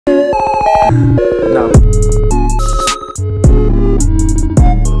No.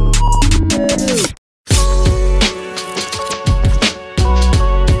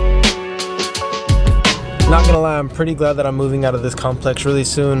 Not gonna lie, I'm pretty glad that I'm moving out of this complex really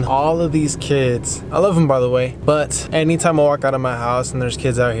soon. All of these kids, I love them by the way, but anytime I walk out of my house and there's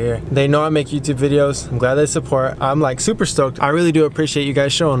kids out here, they know I make YouTube videos. I'm glad they support. I'm like super stoked. I really do appreciate you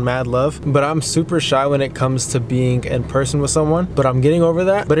guys showing mad love, but I'm super shy when it comes to being in person with someone, but I'm getting over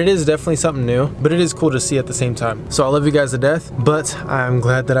that. But it is definitely something new, but it is cool to see at the same time. So I love you guys to death, but I'm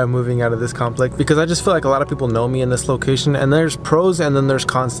glad that I'm moving out of this complex because I just feel like a lot of people know me in this location, and there's pros and then there's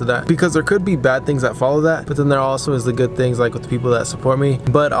cons to that, because there could be bad things that follow that, but then there also is the good things, like with the people that support me.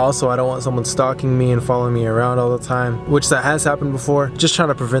 But also I don't want someone stalking me and following me around all the time, which that has happened before. Just trying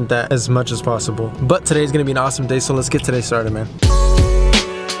to prevent that as much as possible. But today's gonna be an awesome day, so let's get today started, man.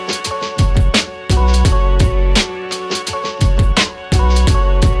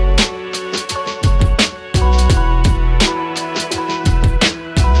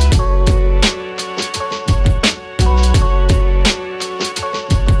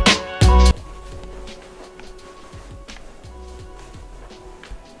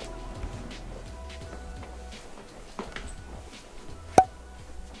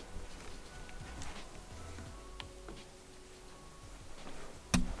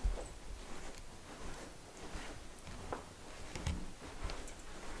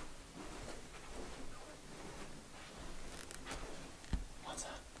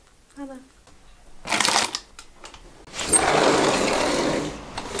 Hello.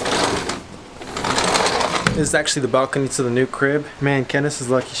 This is actually the balcony to the new crib. Man, Candace is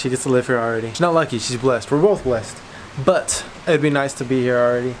lucky she gets to live here already. She's not lucky, she's blessed. We're both blessed. But it'd be nice to be here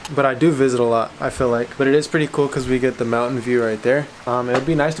already. But I do visit a lot, I feel like. But it is pretty cool because we get the mountain view right there. It would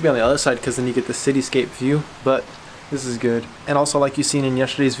be nice to be on the other side because then you get the cityscape view. But this is good. And also, like you seen in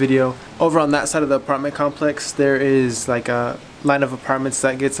yesterday's video, over on that side of the apartment complex, there is like a line of apartments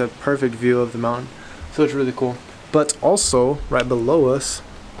that gets a perfect view of the mountain. So it's really cool. But also, right below us,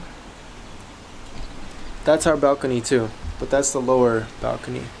 that's our balcony too. But that's the lower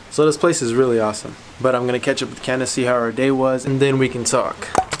balcony. So this place is really awesome. But I'm gonna catch up with Candace, see how our day was, and then we can talk.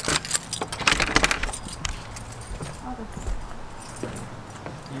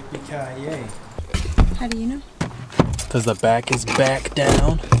 Yippee-ki-yay. How do you know? Because the back is back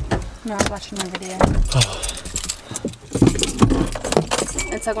down. No, I was watching my video.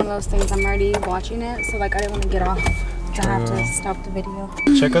 It's like one of those things, I'm already watching it, so like I didn't want to get off to have to stop the video.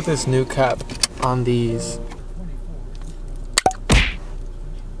 Check out this new cap on these.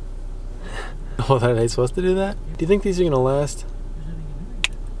 Oh, are they supposed to do that? Do you think these are gonna last?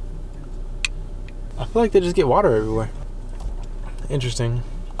 I feel like they just get water everywhere. Interesting.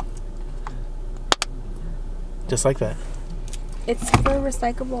 Just like that. It's for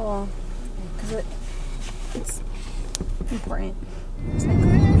recyclable, because it's important.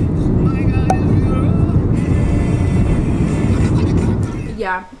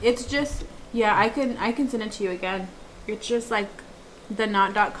 Yeah, it's just, yeah, I can send it to you again. It's just like the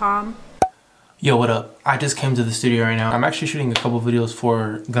knot.com. Yo, what up? I just came to the studio right now. I'm actually shooting a couple videos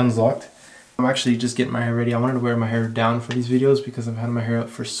for Guns Locked. I'm actually just getting my hair ready. I wanted to wear my hair down for these videos because I've had my hair up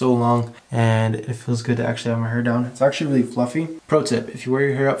for so long and it feels good to actually have my hair down. It's actually really fluffy. Pro tip, if you wear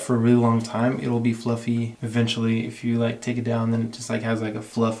your hair up for a really long time, it'll be fluffy eventually. If you like take it down, then it just like has like a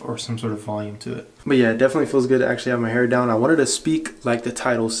fluff or some sort of volume to it. But yeah, it definitely feels good to actually have my hair down. I wanted to speak like the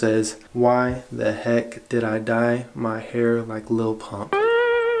title says, why the heck did I dye my hair like Lil Pump?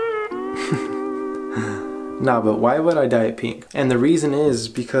 Nah, but why would I dye it pink? And the reason is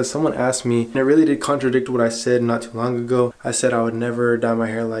because someone asked me, and it really did contradict what I said not too long ago. I said I would never dye my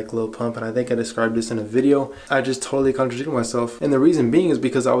hair like Lil Pump, and I think I described this in a video. I just totally contradicted myself. And the reason being is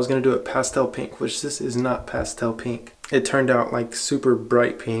because I was gonna do it pastel pink, which this is not pastel pink. It turned out like super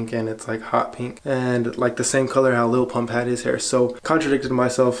bright pink, and it's like hot pink, and like the same color how Lil Pump had his hair. So contradicted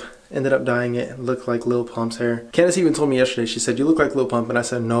myself. Ended up dyeing it, looked like Lil Pump's hair. Candace even told me yesterday, she said, you look like Lil Pump, and I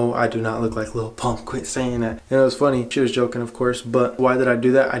said, no, I do not look like Lil Pump, quit saying that. And it was funny, she was joking of course, but why did I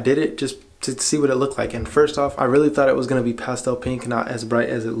do that? I did it just to see what it looked like. And first off, I really thought it was gonna be pastel pink, not as bright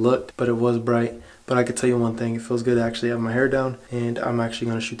as it looked, but it was bright. But I could tell you one thing, it feels good to actually have my hair down, and I'm actually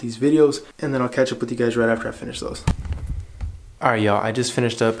gonna shoot these videos, and then I'll catch up with you guys right after I finish those. Alright y'all, I just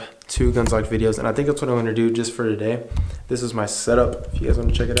finished up 2 Guns Locked videos, and I think that's what I'm gonna do just for today. This is my setup, if you guys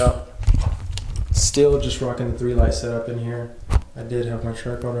wanna check it out. Still just rocking the 3-light setup in here. I did have my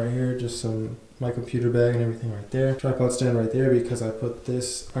tripod right here, just my computer bag and everything right there. Tripod stand right there because I put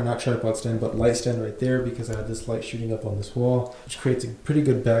this, or not tripod stand, but light stand right there because I had this light shooting up on this wall, which creates a pretty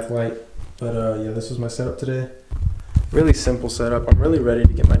good backlight. But yeah, this was my setup today. Really simple setup. I'm really ready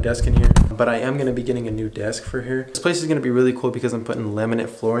to get my desk in here, but I am gonna be getting a new desk for here. This place is gonna be really cool because I'm putting laminate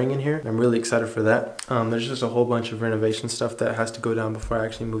flooring in here. I'm really excited for that. There's just a whole bunch of renovation stuff that has to go down before I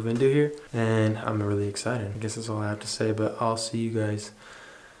actually move into here, and I'm really excited. I guess that's all I have to say, but I'll see you guys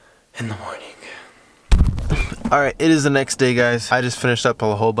in the morning. Alright, it is the next day, guys. I just finished up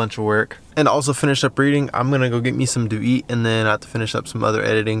a whole bunch of work and also finished up reading. I'm gonna go get me some to eat, and then I have to finish up some other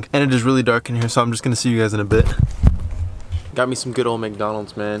editing. And it is really dark in here, so I'm just gonna see you guys in a bit. Got me some good old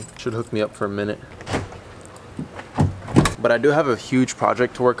McDonald's, man. Should hook me up for a minute. But I do have a huge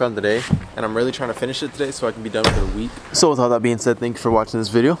project to work on today, and I'm really trying to finish it today so I can be done with it a week. So with all that being said, thank you for watching this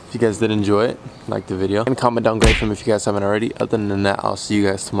video. If you guys did enjoy it, like the video, and comment down below if you guys haven't already. Other than that, I'll see you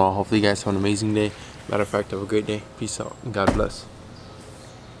guys tomorrow. Hopefully you guys have an amazing day. Matter of fact, have a great day. Peace out and God bless.